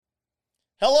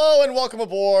Hello and welcome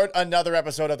aboard another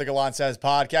episode of the Gallant Says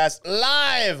podcast,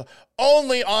 live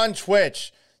only on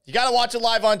Twitch. You got to watch it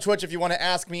live on Twitch if you want to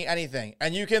ask me anything.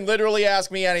 And you can literally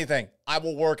ask me anything. I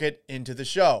will work it into the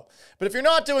show. But if you're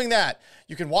not doing that,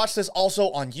 you can watch this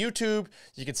also on YouTube.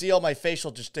 You can see all my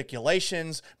facial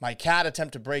gesticulations, my cat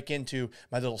attempt to break into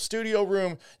my little studio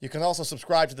room. You can also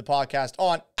subscribe to the podcast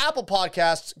on Apple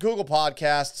Podcasts, Google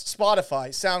Podcasts, Spotify,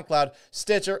 SoundCloud,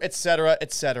 Stitcher, etc.,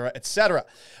 etc., etc.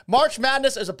 March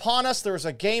Madness is upon us. There's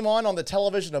a game on the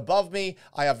television above me.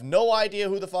 I have no idea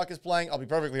who the fuck is playing. I'll be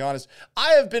perfectly honest.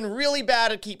 I have been really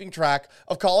bad at keeping track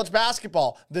of college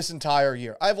basketball this entire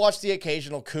year. I've watched the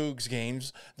occasional Cougs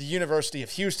games, the University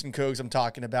of Houston Cougs I'm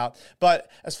talking about,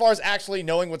 but as far as actually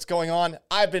knowing what's going on,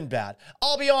 I've been bad.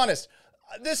 I'll be honest,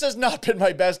 this has not been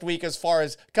my best week as far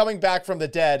as coming back from the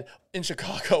dead in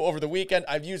Chicago over the weekend.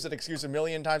 I've used that excuse a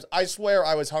million times. I swear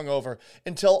I was hungover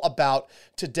until about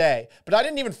today, but I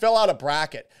didn't even fill out a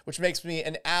bracket, which makes me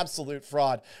an absolute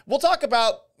fraud. We'll talk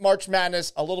about March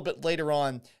Madness a little bit later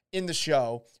on in the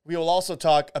show. We will also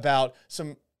talk about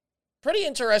some pretty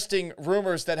interesting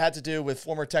rumors that had to do with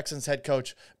former Texans head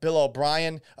coach Bill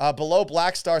O'Brien. Below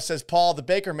Blackstar says, Paul, the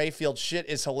Baker Mayfield shit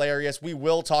is hilarious. We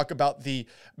will talk about the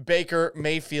Baker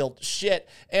Mayfield shit.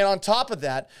 And on top of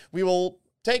that, we will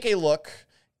take a look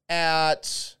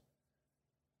at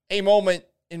a moment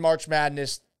in March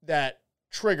Madness that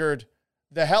triggered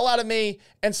the hell out of me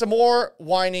and some more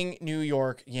whining New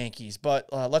York Yankees. But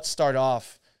let's start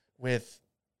off with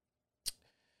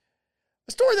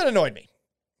a story that annoyed me.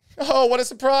 Oh, what a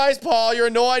surprise, Paul. You're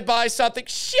annoyed by something.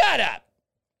 Shut up.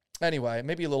 Anyway,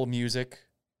 maybe a little music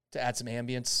to add some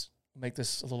ambience. Make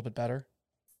this a little bit better.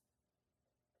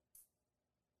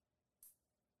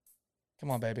 Come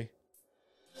on, baby.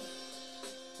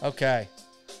 Okay.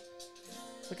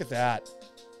 Look at that.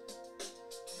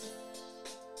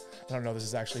 I don't know if this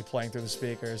is actually playing through the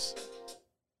speakers.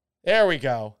 There we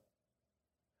go.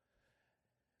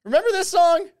 Remember this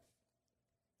song?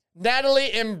 Natalie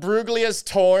Imbruglia's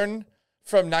Torn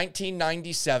from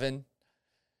 1997.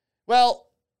 Well,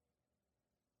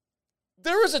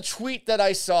 there was a tweet that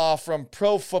I saw from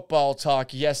Pro Football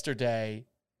Talk yesterday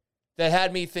that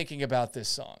had me thinking about this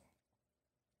song.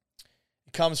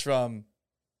 It comes from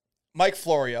Mike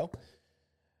Florio.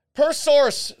 Per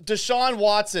source, Deshaun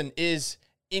Watson is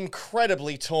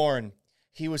incredibly torn.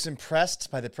 He was impressed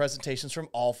by the presentations from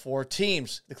all four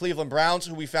teams. The Cleveland Browns,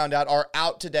 who we found out are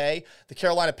out today. The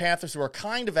Carolina Panthers, who are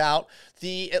kind of out.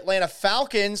 The Atlanta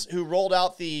Falcons, who rolled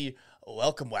out the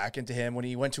welcome whack into him when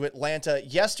he went to Atlanta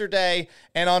yesterday.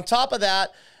 And on top of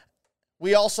that,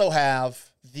 we also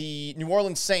have the New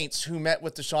Orleans Saints, who met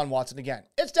with Deshaun Watson again.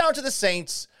 It's down to the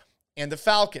Saints and the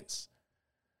Falcons.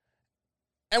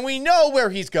 And we know where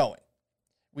he's going.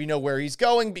 We know where he's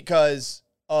going because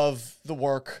of the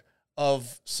work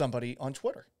of somebody on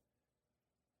Twitter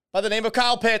by the name of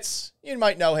Kyle Pitts. You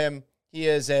might know him. He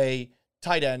is a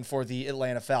tight end for the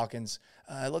Atlanta Falcons.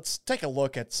 Let's take a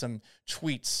look at some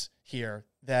tweets here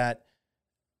that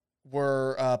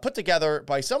were put together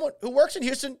by someone who works in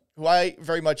Houston, who I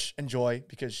very much enjoy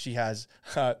because she has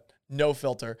no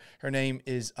filter. Her name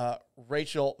is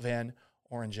Rachel Van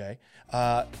Orange.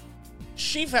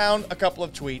 She found a couple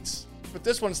of tweets, but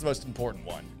this one's the most important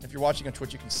one. If you're watching on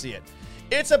Twitch, you can see it.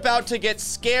 It's about to get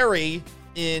scary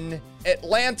in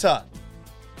Atlanta.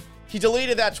 He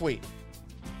deleted that tweet.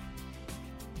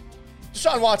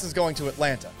 Deshaun Watson's going to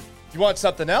Atlanta. You want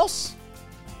something else?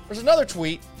 There's another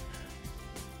tweet.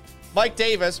 Mike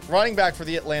Davis, running back for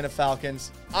the Atlanta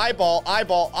Falcons, eyeball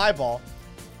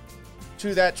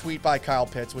to that tweet by Kyle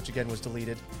Pitts, which again was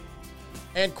deleted.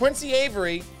 And Quincy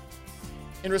Avery,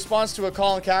 in response to a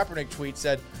Colin Kaepernick tweet,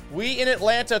 said, "We in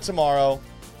Atlanta tomorrow,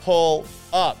 pull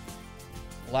up."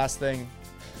 Last thing,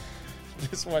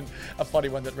 this one, a funny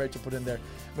one that Rachel put in there.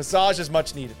 Massage is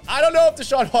much needed. I don't know if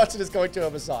Deshaun Watson is going to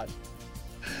a massage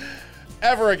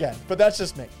ever again, but that's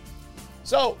just me.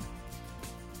 So,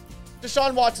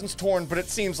 Deshaun Watson's torn, but it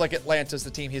seems like Atlanta's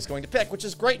the team he's going to pick, which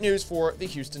is great news for the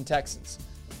Houston Texans.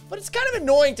 But it's kind of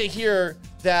annoying to hear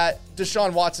that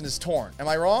Deshaun Watson is torn. Am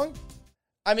I wrong?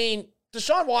 I mean,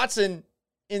 Deshaun Watson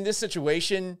in this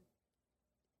situation,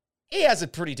 he has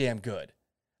it pretty damn good.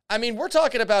 I mean, we're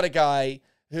talking about a guy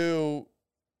who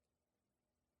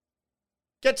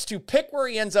gets to pick where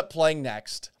he ends up playing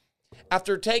next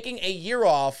after taking a year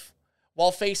off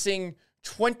while facing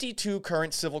 22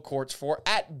 current civil courts for,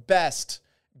 at best,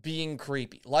 being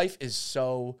creepy. Life is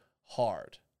so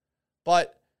hard.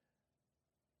 But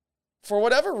for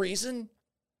whatever reason,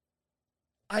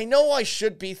 I know I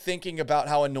should be thinking about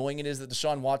how annoying it is that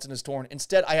Deshaun Watson is torn.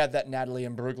 Instead, I have that Natalie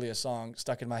Imbruglia song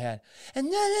stuck in my head.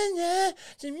 And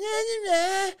that's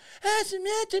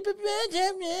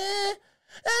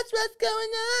what's going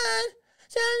on.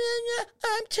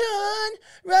 I'm torn,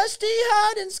 rusty,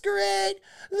 hard, and straight.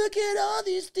 Look at all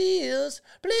these deals.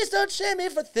 Please don't shame me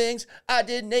for things I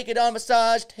did naked on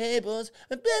massage tables.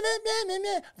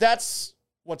 That's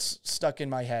what's stuck in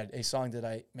my head, a song that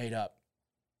I made up.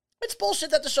 It's bullshit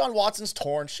that Deshaun Watson's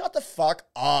torn. Shut the fuck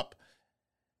up.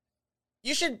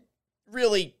 You should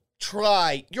really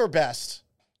try your best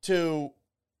to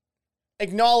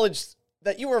acknowledge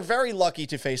that you were very lucky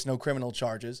to face no criminal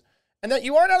charges and that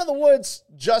you aren't out of the woods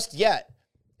just yet.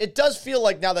 It does feel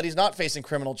like now that he's not facing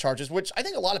criminal charges, which I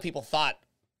think a lot of people thought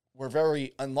were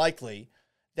very unlikely,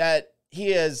 that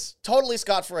he is totally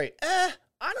scot-free. I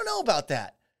don't know about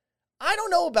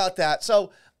that.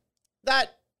 So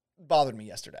that bothered me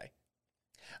yesterday.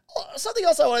 Something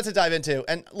else I wanted to dive into,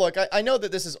 and look, I know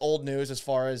that this is old news as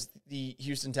far as the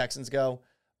Houston Texans go,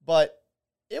 but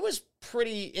it was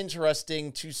pretty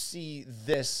interesting to see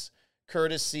this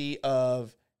courtesy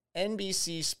of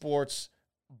NBC Sports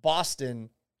Boston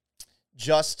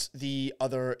just the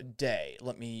other day.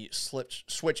 Let me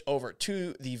switch over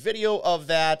to the video of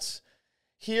that.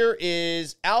 Here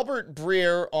is Albert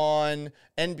Breer on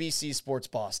NBC Sports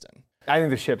Boston. I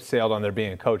think the ship sailed on there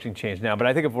being a coaching change now, but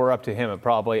I think if we're up to him, it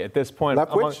probably at this point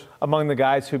among the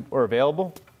guys who are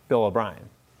available, Bill O'Brien.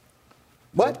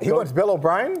 What? He wants Bill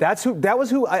O'Brien? That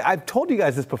was who I've told you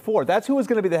guys this before. That's who was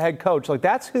going to be the head coach. Like,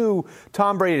 that's who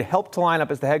Tom Brady helped to line up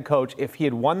as the head coach if he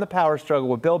had won the power struggle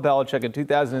with Bill Belichick in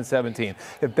 2017.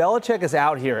 If Belichick is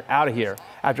out of here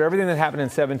after everything that happened in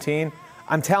 17,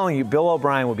 I'm telling you, Bill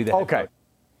O'Brien will be the head coach.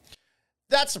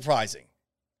 That's surprising.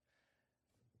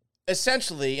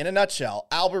 Essentially, in a nutshell,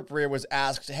 Albert Breer was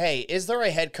asked, hey, is there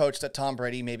a head coach that Tom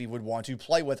Brady maybe would want to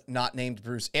play with, not named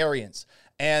Bruce Arians?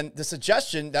 And the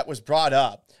suggestion that was brought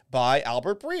up by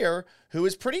Albert Breer, who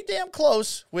is pretty damn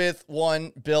close with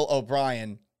one Bill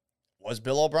O'Brien, was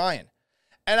Bill O'Brien.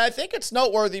 And I think it's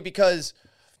noteworthy because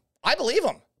I believe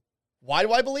him. Why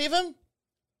do I believe him?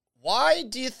 Why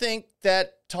do you think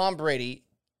that Tom Brady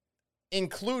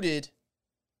included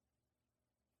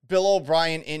Bill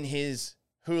O'Brien in his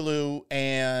Hulu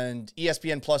and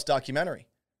ESPN Plus documentary?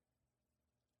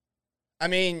 I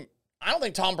mean, I don't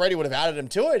think Tom Brady would have added him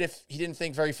to it if he didn't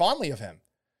think very fondly of him.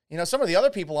 You know, some of the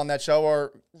other people on that show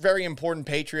are very important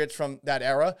Patriots from that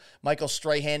era. Michael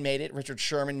Strahan made it. Richard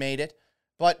Sherman made it.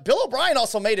 But Bill O'Brien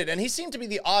also made it, and he seemed to be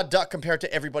the odd duck compared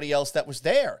to everybody else that was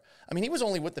there. I mean, he was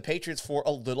only with the Patriots for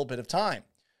a little bit of time.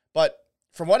 But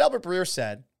from what Albert Breer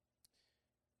said,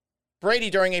 Brady,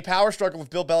 during a power struggle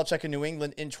with Bill Belichick in New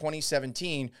England in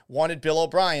 2017, wanted Bill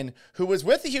O'Brien, who was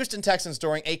with the Houston Texans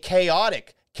during a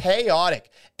chaotic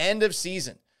end of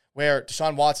season where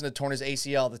Deshaun Watson had torn his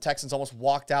ACL. The Texans almost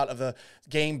walked out of the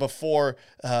game before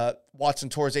Watson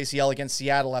tore his ACL against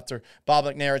Seattle after Bob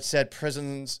McNair had said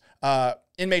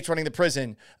inmates running the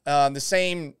prison. The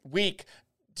same week,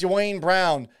 Dwayne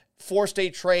Brown,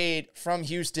 four-state trade from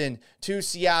Houston to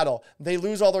Seattle. They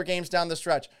lose all their games down the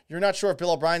stretch. You're not sure if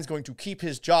Bill O'Brien's going to keep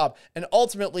his job. And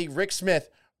ultimately, Rick Smith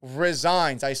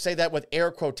resigns. I say that with air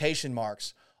quotation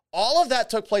marks. All of that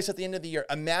took place at the end of the year.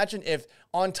 Imagine if,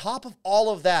 on top of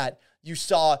all of that, you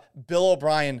saw Bill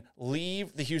O'Brien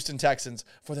leave the Houston Texans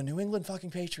for the New England fucking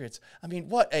Patriots. I mean,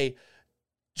 what a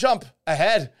jump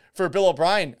ahead for Bill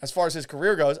O'Brien as far as his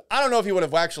career goes. I don't know if he would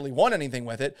have actually won anything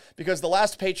with it, because the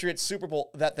last Patriots Super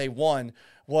Bowl that they won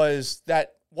was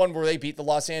that one where they beat the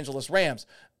Los Angeles Rams.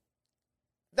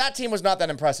 That team was not that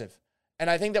impressive. And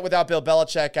I think that without Bill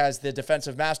Belichick as the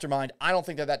defensive mastermind, I don't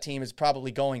think that that team is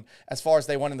probably going as far as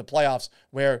they went in the playoffs,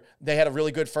 where they had a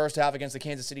really good first half against the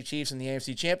Kansas City Chiefs in the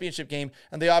AFC Championship game,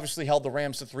 and they obviously held the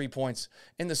Rams to 3 points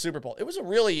in the Super Bowl. It was a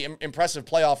really impressive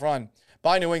playoff run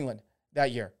by New England that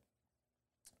year.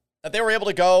 That they were able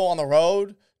to go on the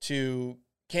road to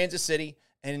Kansas City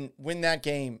and win that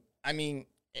game, I mean,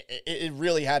 it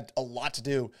really had a lot to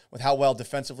do with how well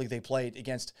defensively they played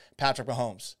against Patrick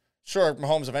Mahomes. Sure,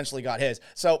 Mahomes eventually got his.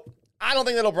 So I don't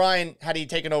think that O'Brien, had he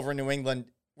taken over in New England,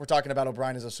 we're talking about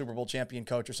O'Brien as a Super Bowl champion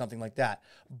coach or something like that.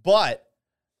 But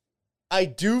I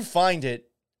do find it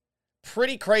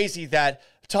pretty crazy that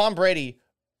Tom Brady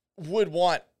would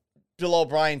want Bill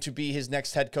O'Brien to be his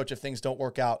next head coach if things don't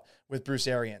work out with Bruce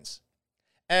Arians.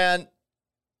 And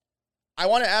I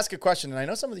want to ask a question, and I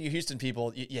know some of you Houston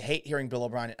people, you hate hearing Bill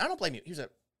O'Brien. I don't blame you. He was a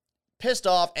pissed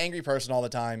off, angry person all the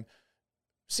time.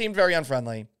 Seemed very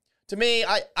unfriendly. To me,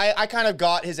 I kind of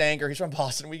got his anger. He's from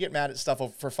Boston. We get mad at stuff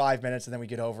for 5 minutes, and then we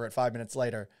get over it 5 minutes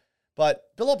later. But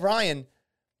Bill O'Brien,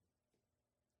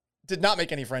 did not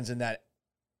make any friends in that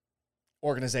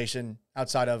organization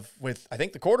outside of with, I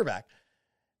think, the quarterback.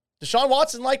 Deshaun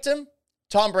Watson liked him.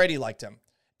 Tom Brady liked him.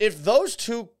 If those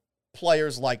two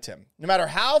players liked him, no matter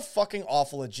how fucking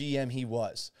awful a GM he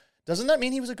was, doesn't that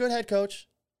mean he was a good head coach?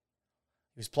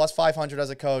 He was plus 500 as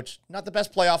a coach. Not the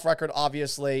best playoff record,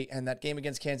 obviously, and that game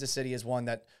against Kansas City is one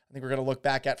that I think we're going to look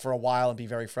back at for a while and be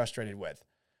very frustrated with.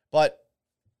 But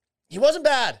he wasn't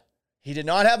bad. He did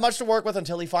not have much to work with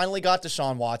until he finally got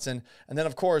Deshaun Watson. And then,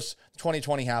 of course,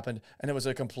 2020 happened, and it was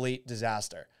a complete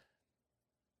disaster.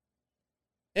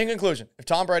 In conclusion, if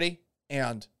Tom Brady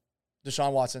and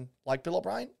Deshaun Watson like Bill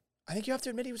O'Brien, I think you have to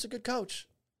admit he was a good coach.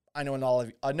 I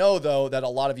know, though, that a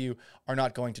lot of you are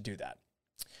not going to do that.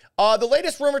 The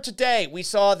latest rumor today, we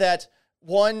saw that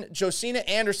one Josina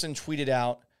Anderson tweeted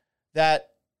out that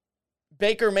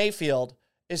Baker Mayfield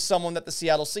is someone that the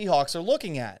Seattle Seahawks are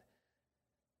looking at.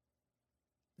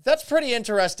 That's pretty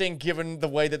interesting given the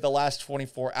way that the last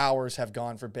 24 hours have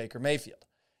gone for Baker Mayfield.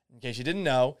 In case you didn't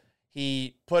know,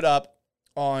 he put up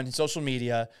on social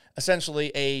media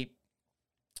essentially a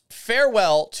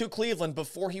farewell to Cleveland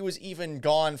before he was even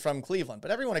gone from Cleveland.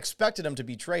 But everyone expected him to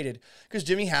be traded because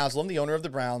Jimmy Haslam, the owner of the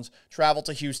Browns, traveled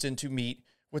to Houston to meet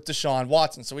with Deshaun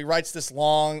Watson. So he writes this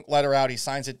long letter out. He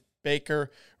signs it Baker,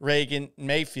 Reagan,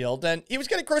 Mayfield. And he was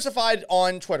getting crucified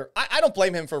on Twitter. I don't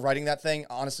blame him for writing that thing.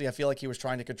 Honestly, I feel like he was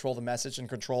trying to control the message and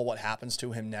control what happens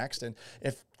to him next. And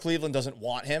if Cleveland doesn't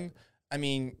want him, I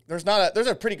mean, there's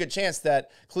a pretty good chance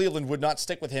that Cleveland would not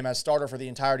stick with him as starter for the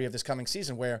entirety of this coming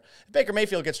season, where if Baker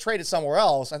Mayfield gets traded somewhere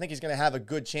else, I think he's going to have a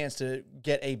good chance to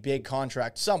get a big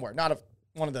contract somewhere. Not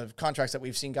one of the contracts that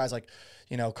we've seen guys like,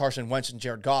 Carson Wentz and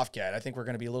Jared Goff get. I think we're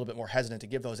going to be a little bit more hesitant to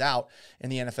give those out in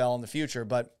the NFL in the future.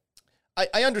 But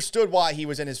I understood why he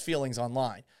was in his feelings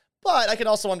online. But I can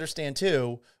also understand,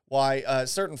 too, why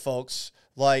certain folks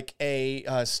like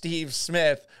Steve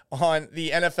Smith on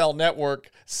the NFL Network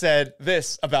said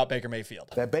this about Baker Mayfield.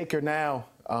 That Baker now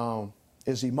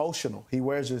is emotional. He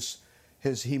wears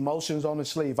his emotions on his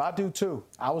sleeve. I do too.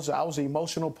 I was an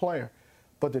emotional player.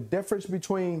 But the difference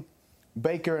between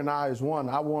Baker and I is one.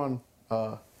 I won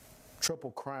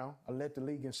Triple Crown. I led the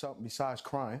league in something besides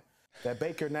crying. That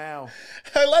Baker now.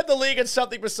 I led the league in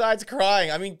something besides crying.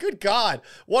 I mean, good God,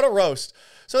 what a roast.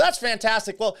 So that's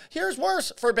fantastic. Well, here's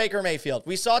worse for Baker Mayfield.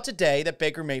 We saw today that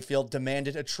Baker Mayfield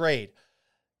demanded a trade.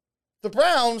 The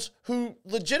Browns, who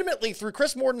legitimately through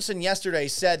Chris Mortensen yesterday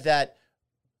said that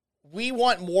we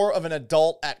want more of an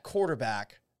adult at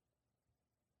quarterback,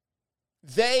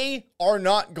 they are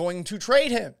not going to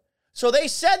trade him. So they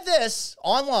said this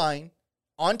online,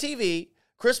 on TV.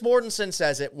 Chris Mortensen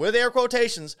says it with air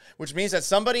quotations, which means that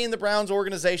somebody in the Browns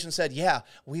organization said, yeah,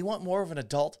 we want more of an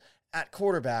adult at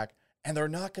quarterback, and they're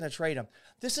not going to trade him.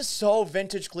 This is so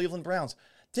vintage Cleveland Browns.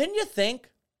 Didn't you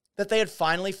think that they had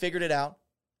finally figured it out?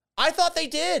 I thought they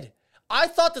did. I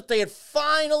thought that they had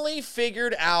finally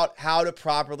figured out how to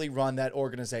properly run that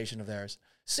organization of theirs.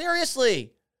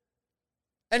 Seriously.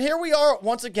 And here we are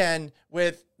once again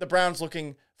with the Browns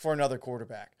looking for another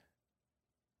quarterback.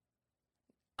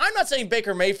 I'm not saying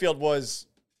Baker Mayfield was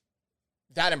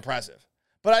that impressive,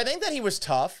 but I think that he was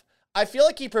tough. I feel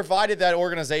like he provided that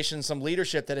organization some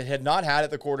leadership that it had not had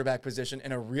at the quarterback position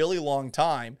in a really long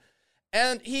time,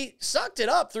 and he sucked it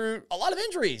up through a lot of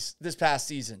injuries this past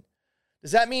season.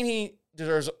 Does that mean he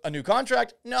deserves a new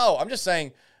contract? No, I'm just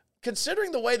saying,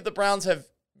 considering the way that the Browns have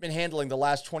been handling the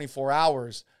last 24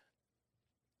 hours,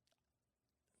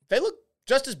 they look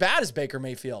just as bad as Baker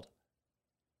Mayfield.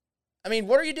 I mean,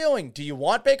 what are you doing? Do you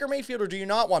want Baker Mayfield or do you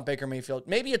not want Baker Mayfield?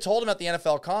 Maybe you told him at the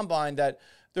NFL Combine that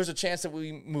there's a chance that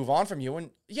we move on from you. And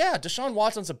yeah, Deshaun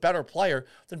Watson's a better player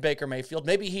than Baker Mayfield.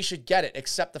 Maybe he should get it,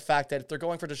 except the fact that if they're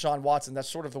going for Deshaun Watson, that's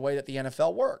sort of the way that the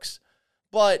NFL works.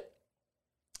 But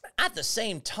at the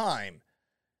same time,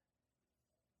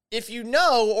 if you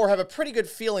know or have a pretty good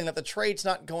feeling that the trade's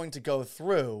not going to go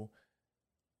through,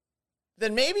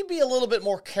 then maybe be a little bit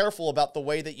more careful about the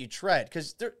way that you tread,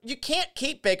 because you can't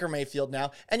keep Baker Mayfield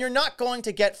now, and you're not going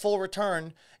to get full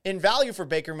return in value for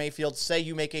Baker Mayfield. Say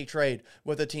you make a trade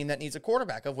with a team that needs a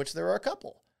quarterback, of which there are a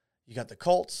couple. You got the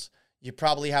Colts. You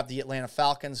probably have the Atlanta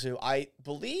Falcons, who I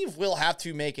believe will have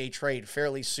to make a trade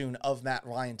fairly soon of Matt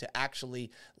Ryan to actually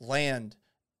land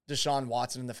Deshaun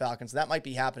Watson and the Falcons. That might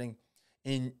be happening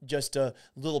in just a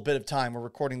little bit of time. We're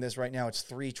recording this right now. It's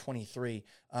 3:23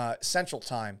 Central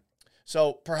Time.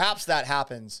 So perhaps that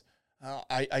happens.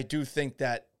 I do think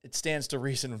that it stands to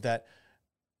reason that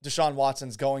Deshaun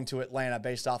Watson's going to Atlanta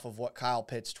based off of what Kyle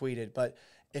Pitts tweeted. But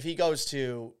if he goes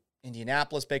to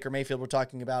Indianapolis, Baker Mayfield, we're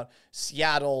talking about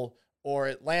Seattle or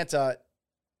Atlanta,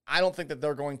 I don't think that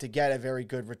they're going to get a very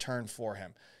good return for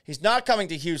him. He's not coming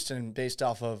to Houston based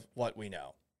off of what we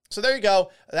know. So there you go.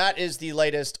 That is the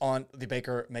latest on the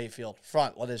Baker Mayfield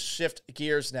front. Let us shift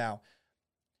gears now.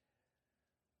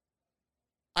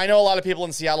 I know a lot of people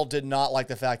in Seattle did not like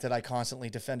the fact that I constantly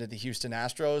defended the Houston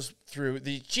Astros through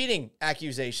the cheating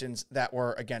accusations that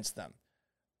were against them.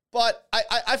 But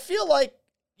I feel like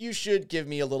you should give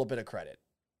me a little bit of credit,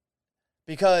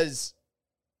 because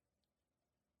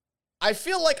I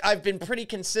feel like I've been pretty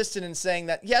consistent in saying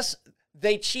that, yes,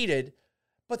 they cheated,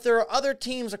 but there are other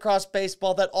teams across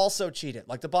baseball that also cheated,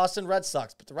 like the Boston Red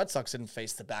Sox. But the Red Sox didn't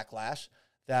face the backlash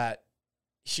that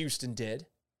Houston did.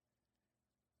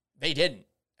 They didn't.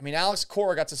 I mean, Alex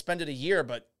Cora got suspended a year,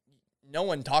 but no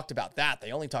one talked about that.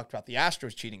 They only talked about the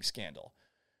Astros cheating scandal.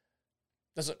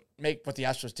 Doesn't make what the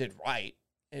Astros did right.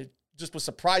 It just was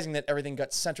surprising that everything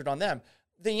got centered on them.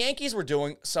 The Yankees were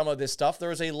doing some of this stuff. There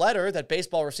was a letter that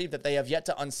baseball received that they have yet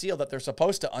to unseal, that they're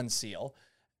supposed to unseal.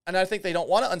 And I think they don't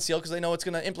want to unseal because they know it's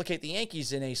going to implicate the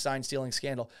Yankees in a sign-stealing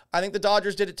scandal. I think the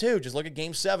Dodgers did it too. Just look at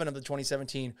Game 7 of the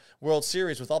 2017 World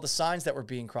Series with all the signs that were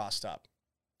being crossed up.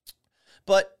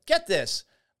 But get this.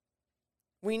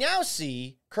 We now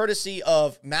see, courtesy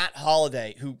of Matt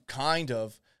Holliday, who kind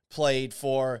of played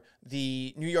for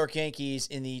the New York Yankees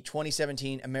in the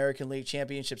 2017 American League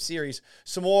Championship Series,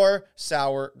 some more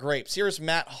sour grapes. Here's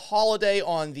Matt Holliday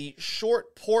on the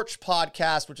Short Porch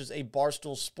podcast, which is a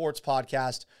Barstool Sports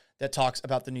podcast that talks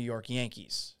about the New York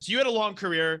Yankees. So you had a long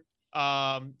career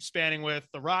spanning with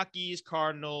the Rockies,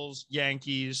 Cardinals,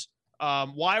 Yankees.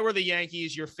 Why were the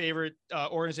Yankees your favorite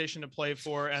organization to play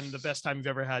for and the best time you've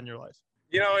ever had in your life?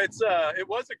 You know, it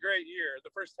was a great year,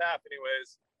 the first half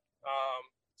anyways.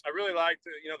 I really liked,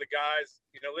 the guys,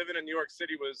 living in New York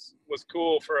City was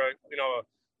cool for an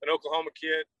Oklahoma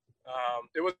kid.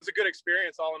 It was a good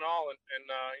experience all in all. And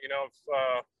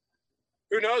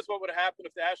who knows what would have happened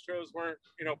if the Astros weren't,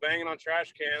 banging on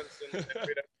trash cans and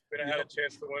we'd have had a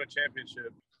chance to win a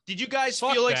championship. Did you guys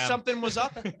feel like something was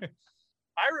up?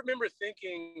 I remember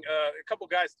thinking a couple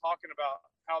guys talking about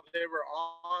how they were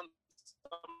on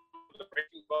some of the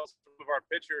breaking balls of our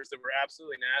pitchers that were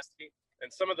absolutely nasty. And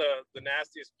some of the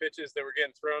nastiest pitches that were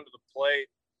getting thrown to the plate,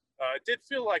 it did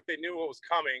feel like they knew what was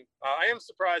coming. I am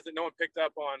surprised that no one picked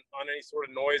up on any sort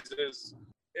of noises.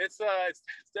 It's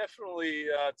definitely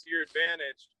to your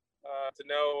advantage to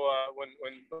know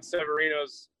when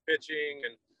Severino's pitching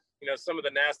and some of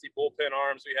the nasty bullpen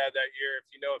arms we had that year.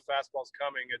 If you know a fastball's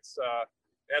coming,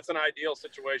 that's an ideal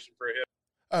situation for him.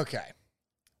 Okay,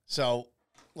 so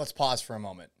let's pause for a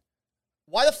moment.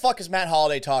 Why the fuck is Matt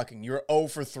Holliday talking? You were 0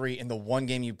 for 3 in the one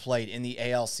game you played in the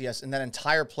ALCS. In that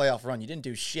entire playoff run, you didn't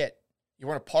do shit. You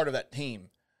weren't a part of that team.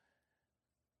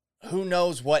 Who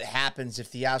knows what happens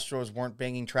if the Astros weren't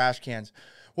banging trash cans?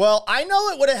 Well, I know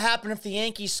it would have happened if the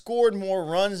Yankees scored more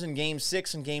runs in Game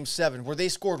 6 and Game 7, where they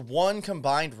scored one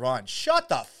combined run. Shut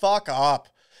the fuck up.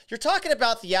 You're talking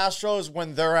about the Astros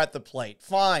when they're at the plate.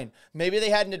 Fine. Maybe they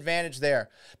had an advantage there.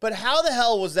 But how the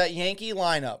hell was that Yankee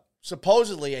lineup,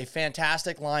 supposedly a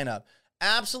fantastic lineup,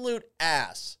 absolute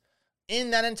ass in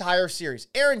that entire series?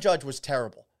 Aaron Judge was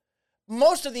terrible.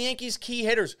 Most of the Yankees' key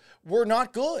hitters were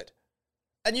not good.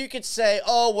 And you could say,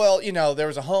 oh, well, there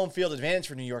was a home field advantage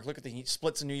for New York. Look at the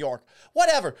splits in New York.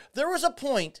 Whatever. There was a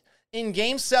point in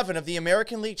Game 7 of the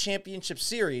American League Championship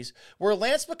Series where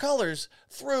Lance McCullers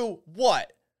threw,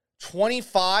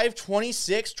 25,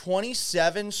 26,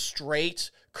 27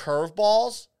 straight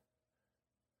curveballs?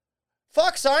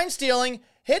 Fuck sign stealing.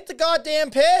 Hit the goddamn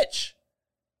pitch.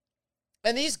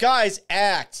 And these guys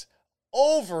act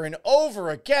over and over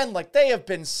again like they have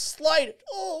been slighted.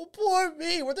 Oh, poor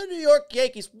me. We're the New York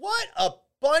Yankees. What a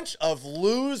bunch of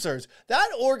losers. That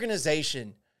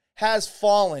organization has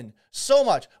fallen so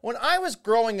much. When I was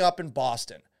growing up in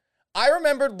Boston, I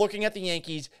remembered looking at the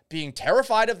Yankees, being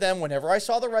terrified of them whenever I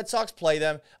saw the Red Sox play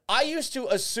them. I used to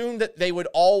assume that they would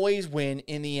always win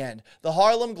in the end. The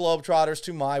Harlem Globetrotters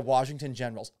to my Washington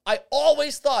Generals. I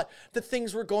always thought that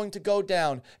things were going to go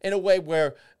down in a way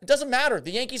where it doesn't matter.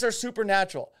 The Yankees are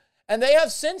supernatural. And they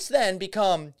have since then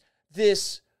become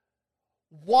this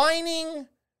whining,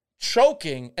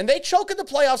 choking, and they choke in the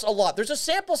playoffs a lot. There's a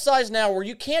sample size now where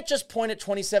you can't just point at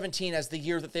 2017 as the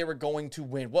year that they were going to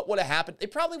win. What would have happened? They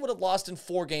probably would have lost in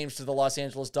 4 games to the Los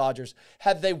Angeles Dodgers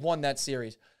had they won that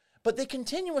series. But they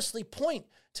continuously point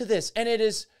to this, and it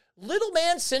is little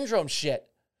man syndrome shit.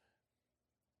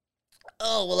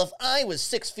 Oh, well, if I was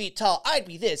 6 feet tall, I'd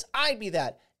be this, I'd be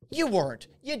that. You weren't.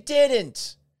 You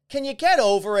didn't. Can you get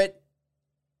over it?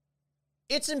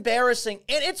 It's embarrassing,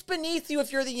 and it's beneath you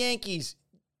if you're the Yankees.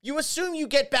 You assume you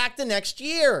get back the next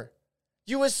year.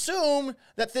 You assume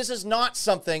that this is not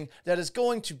something that is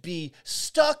going to be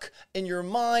stuck in your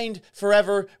mind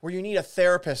forever where you need a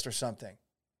therapist or something.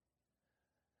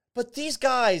 But these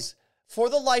guys, for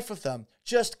the life of them,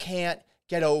 just can't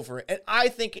get over it. And I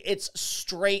think it's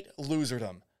straight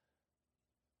loserdom.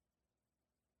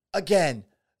 Again,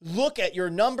 look at your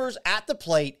numbers at the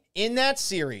plate in that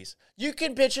series. You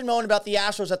can bitch and moan about the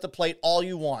Astros at the plate all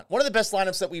you want. One of the best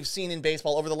lineups that we've seen in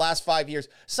baseball over the last 5 years.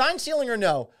 Sign stealing or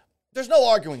no, there's no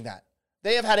arguing that.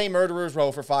 They have had a murderer's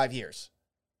row for 5 years.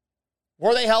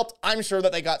 Were they helped? I'm sure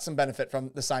that they got some benefit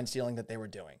from the sign stealing that they were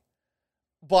doing.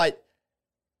 But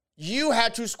you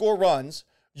had to score runs.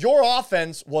 Your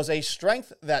offense was a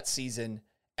strength that season,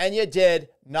 and you did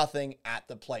nothing at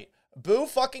the plate. Boo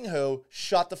fucking who,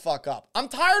 shut the fuck up. I'm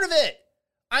tired of it.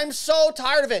 I'm so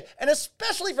tired of it. And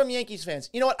especially from Yankees fans.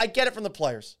 You know what? I get it from the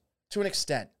players to an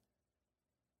extent.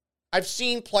 I've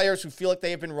seen players who feel like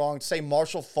they have been wronged. Say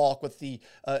Marshall Faulk with the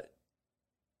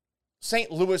St.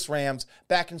 Louis Rams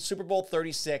back in Super Bowl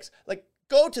 36. Like,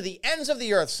 go to the ends of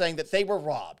the earth saying that they were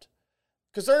robbed.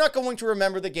 Because they're not going to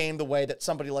remember the game the way that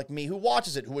somebody like me who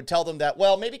watches it, who would tell them that,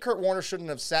 well, maybe Kurt Warner shouldn't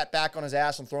have sat back on his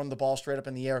ass and thrown the ball straight up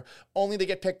in the air, only to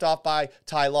get picked off by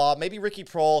Ty Law. Maybe Ricky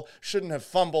Prohl shouldn't have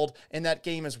fumbled in that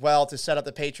game as well to set up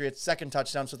the Patriots' second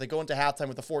touchdown so they go into halftime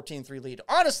with a 14-3 lead.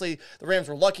 Honestly, the Rams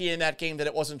were lucky in that game that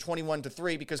it wasn't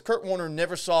 21-3 because Kurt Warner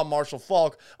never saw Marshall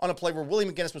Faulk on a play where Willie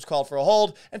McGinnis was called for a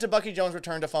hold and Bucky Jones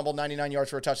returned a fumble 99 yards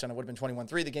for a touchdown. It would have been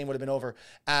 21-3. The game would have been over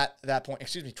at that point.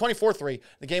 24-3.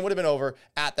 The game would have been over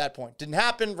at that point. Didn't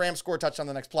happen. Rams score a touchdown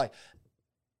the next play.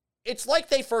 It's like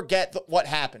they forget what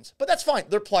happens, but that's fine.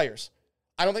 They're players.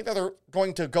 I don't think that they're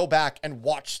going to go back and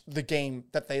watch the game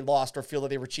that they lost or feel that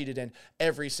they were cheated in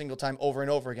every single time over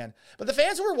and over again. But the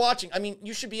fans who are watching, I mean,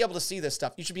 you should be able to see this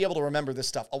stuff. You should be able to remember this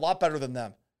stuff a lot better than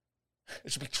them.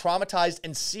 It should be traumatized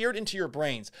and seared into your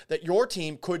brains that your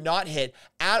team could not hit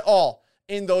at all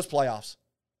in those playoffs.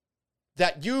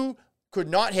 That you could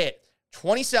not hit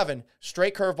 27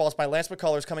 straight curveballs by Lance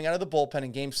McCullers coming out of the bullpen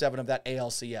in Game 7 of that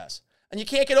ALCS. And you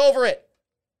can't get over it.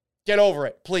 Get over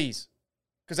it, please.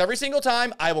 Because every single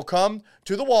time, I will come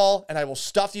to the wall and I will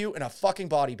stuff you in a fucking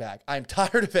body bag. I am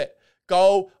tired of it.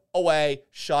 Go away.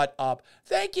 Shut up.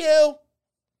 Thank you.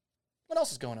 What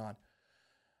else is going on?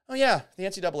 Oh, yeah, the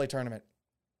NCAA tournament.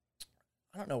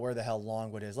 I don't know where the hell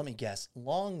Longwood is. Let me guess.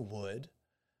 Longwood,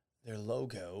 their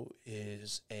logo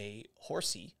is a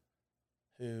horsey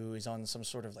who is on some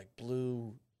sort of like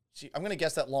blue. I'm going to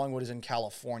guess that Longwood is in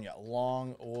California.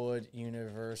 Longwood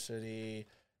University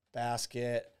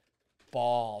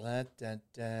basketball. The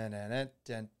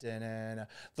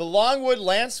Longwood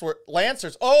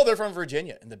Lancers. Oh, they're from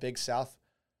Virginia in the Big South.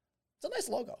 It's a nice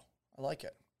logo. I like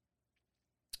it.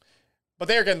 But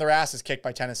they are getting their asses kicked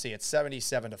by Tennessee. It's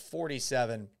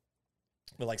 77-47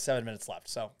 with like 7 minutes left.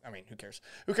 So, I mean, who cares?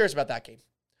 Who cares about that game?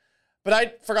 But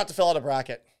I forgot to fill out a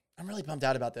bracket. I'm really bummed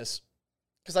out about this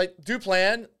because I do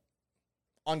plan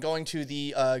on going to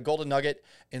the Golden Nugget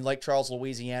in Lake Charles,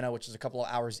 Louisiana, which is a couple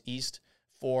of hours east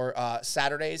for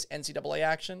Saturday's NCAA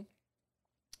action.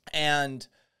 And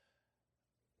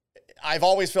I've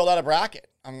always filled out a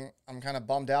bracket. I'm kind of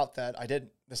bummed out that I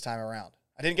didn't this time around.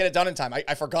 I didn't get it done in time.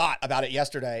 I forgot about it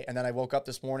yesterday, and then I woke up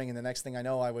this morning, and the next thing I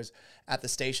know, I was at the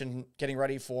station getting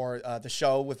ready for the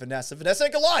show with Vanessa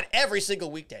and Gallant every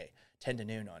single weekday. 10 to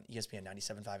noon on ESPN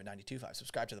 97.5 and 92.5.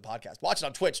 Subscribe to the podcast. Watch it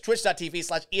on Twitch,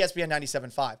 twitch.tv/ESPN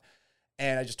 97.5.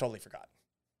 And I just totally forgot.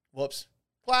 Whoops.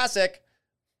 Classic.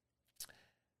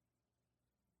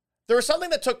 There was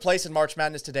something that took place in March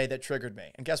Madness today that triggered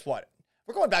me. And guess what?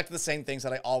 We're going back to the same things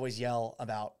that I always yell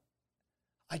about.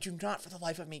 I do not for the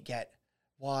life of me get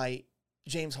why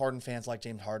James Harden fans like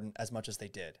James Harden as much as they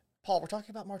did. Paul, we're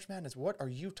talking about March Madness. What are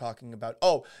you talking about?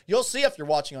 Oh, you'll see if you're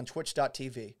watching on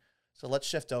twitch.tv. So let's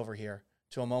shift over here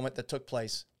to a moment that took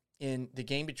place in the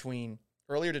game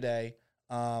earlier today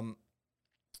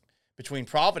between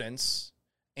Providence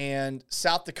and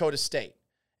South Dakota State.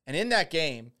 And in that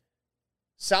game,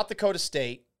 South Dakota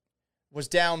State was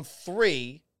down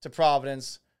 3 to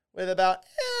Providence with about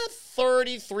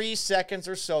 33 seconds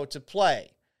or so to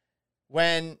play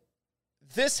when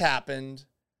this happened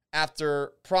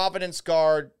after Providence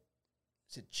guard,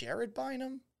 is it Jared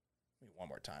Bynum? One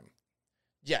more time.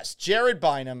 Yes, Jared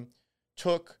Bynum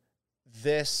took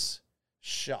this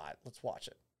shot. Let's watch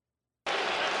it.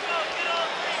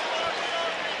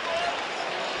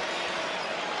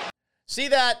 See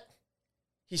that?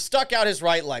 He stuck out his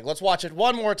right leg. Let's watch it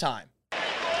one more time.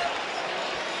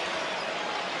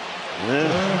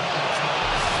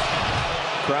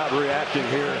 Crowd reacting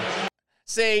here.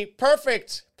 See,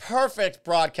 perfect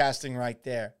broadcasting right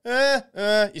there.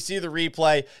 You see the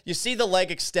replay. You see the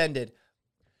leg extended.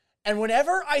 And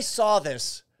whenever I saw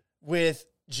this with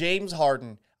James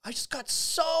Harden, I just got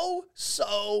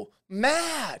so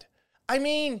mad. I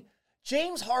mean,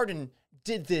 James Harden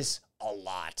did this a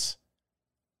lot.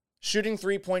 Shooting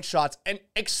three-point shots and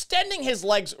extending his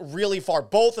legs really far,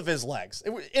 both of his legs,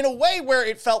 in a way where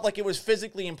it felt like it was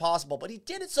physically impossible. But he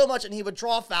did it so much, and he would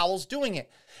draw fouls doing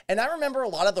it. And I remember a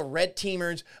lot of the red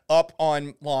teamers up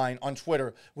online on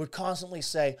Twitter would constantly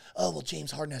say, oh, well,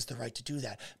 James Harden has the right to do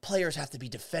that. Players have to be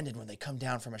defended when they come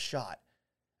down from a shot.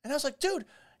 And I was like, dude,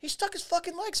 he stuck his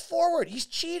fucking legs forward. He's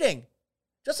cheating.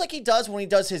 Just like he does when he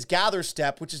does his gather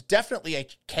step, which is definitely a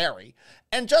carry.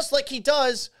 And just like he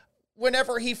does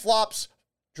whenever he flops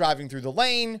driving through the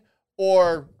lane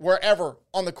or wherever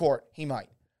on the court he might.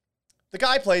 The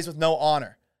guy plays with no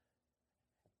honor.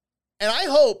 And I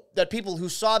hope that people who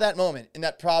saw that moment in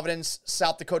that Providence,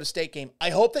 South Dakota State game, I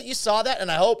hope that you saw that,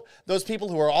 and I hope those people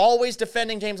who are always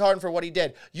defending James Harden for what he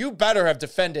did, you better have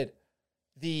defended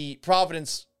the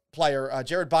Providence player,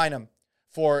 Jared Bynum,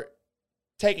 for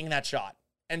taking that shot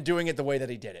and doing it the way that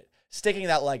he did it, sticking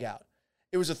that leg out.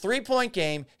 It was a three-point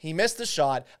game. He missed the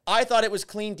shot. I thought it was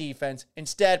clean defense.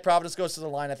 Instead, Providence goes to the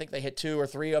line. I think they hit 2 or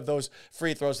 3 of those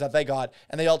free throws that they got,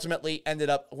 and they ultimately ended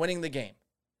up winning the game.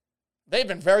 They've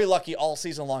been very lucky all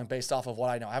season long based off of what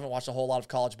I know. I haven't watched a whole lot of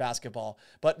college basketball,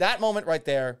 but that moment right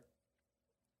there,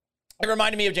 it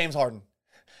reminded me of James Harden.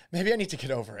 Maybe I need to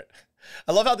get over it.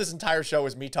 I love how this entire show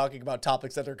is me talking about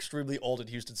topics that are extremely old in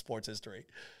Houston sports history.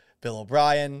 Bill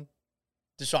O'Brien,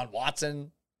 Deshaun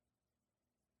Watson,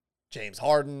 James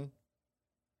Harden.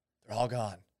 They're all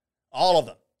gone. All of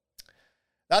them.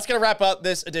 That's going to wrap up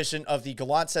this edition of the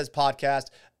Gallant Says podcast.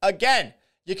 Again,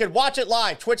 you can watch it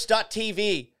live,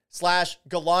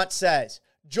 twitch.tv/Gallant Says.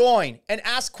 Join and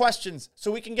ask questions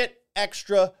so we can get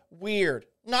extra weird.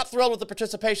 Not thrilled with the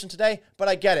participation today, but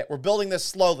I get it. We're building this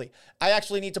slowly. I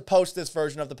actually need to post this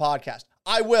version of the podcast.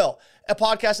 I will. A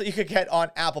podcast that you could get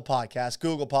on Apple Podcasts,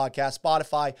 Google Podcasts,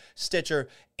 Spotify, Stitcher,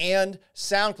 and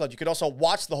SoundCloud. You could also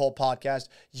watch the whole podcast,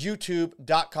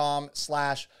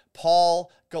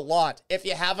 youtube.com/Paul Gallant. If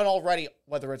you haven't already,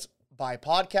 whether it's by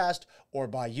podcast or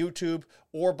by YouTube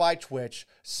or by Twitch,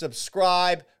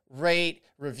 subscribe, rate,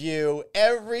 review,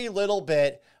 every little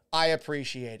bit. I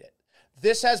appreciate it.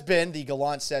 This has been the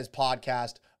Gallant Says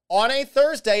podcast on a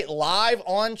Thursday, live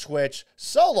on Twitch.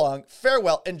 So long,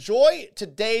 farewell. Enjoy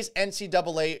today's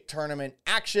NCAA tournament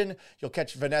action. You'll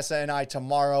catch Vanessa and I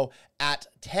tomorrow at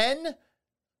 10.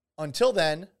 Until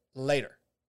then, later.